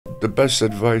the best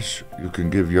advice you can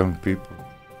give young people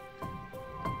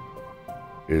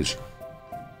is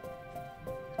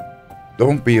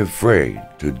don't be afraid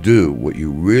to do what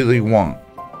you really want,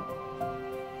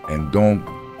 and don't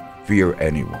fear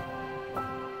anyone.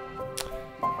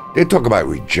 They talk about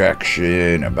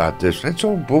rejection, about this. That's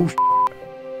all bullshit.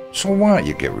 So what?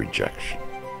 You get rejection.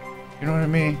 You know what I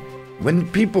mean? When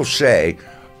people say,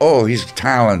 oh, he's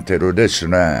talented or this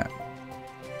and that,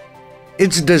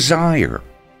 it's desire.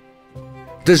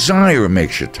 Desire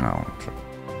makes you talented.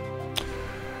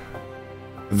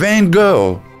 Van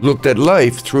Gogh looked at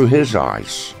life through his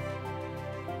eyes.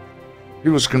 He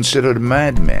was considered a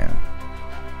madman.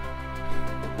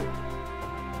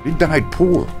 He died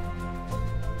poor.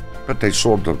 But they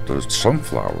sold the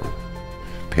sunflower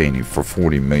painting for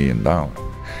 $40 million.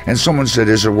 And someone said,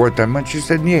 is it worth that much? He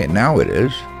said, yeah, now it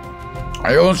is.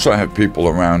 I also have people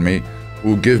around me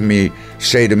who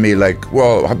say to me like,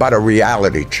 well, how about a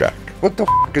reality check? What the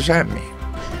f does that mean?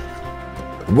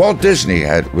 Walt Disney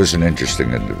was an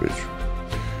interesting individual.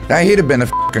 Now, he'd have been a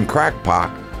fucking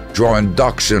crackpot drawing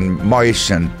ducks and mice,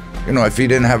 and, you know, if he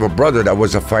didn't have a brother that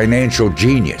was a financial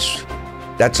genius.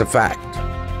 That's a fact.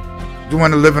 You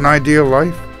want to live an ideal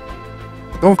life?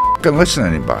 Don't fucking listen to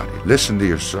anybody. Listen to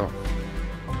yourself.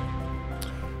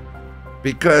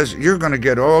 Because you're going to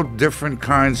get all different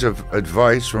kinds of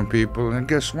advice from people, and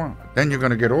guess what? Then you're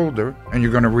going to get older, and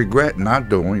you're going to regret not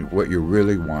doing what you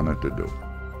really wanted to do.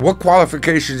 What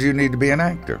qualifications do you need to be an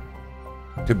actor?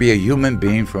 To be a human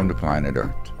being from the planet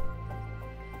Earth.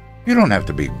 You don't have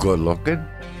to be good looking.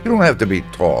 You don't have to be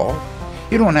tall.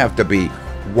 You don't have to be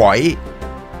white.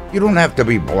 You don't have to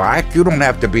be black. You don't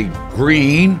have to be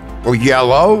green or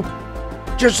yellow.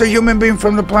 Just a human being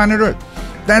from the planet Earth.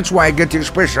 That's why I get the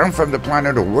expression, I'm from the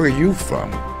planet Earth. Where are you from?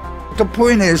 The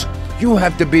point is, you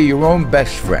have to be your own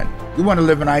best friend. You want to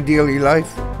live an ideal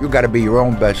life? You got to be your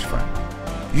own best friend.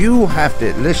 You have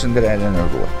to listen to that inner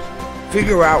voice.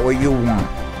 Figure out what you want.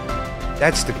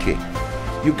 That's the key.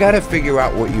 You got to figure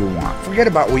out what you want. Forget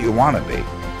about what you want to be.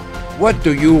 What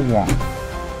do you want?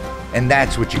 And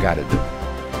that's what you got to do.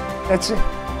 That's it.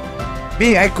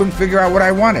 Me, I couldn't figure out what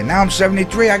I wanted. Now I'm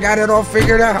 73, I got it all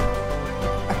figured out.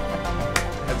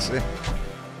 That's it.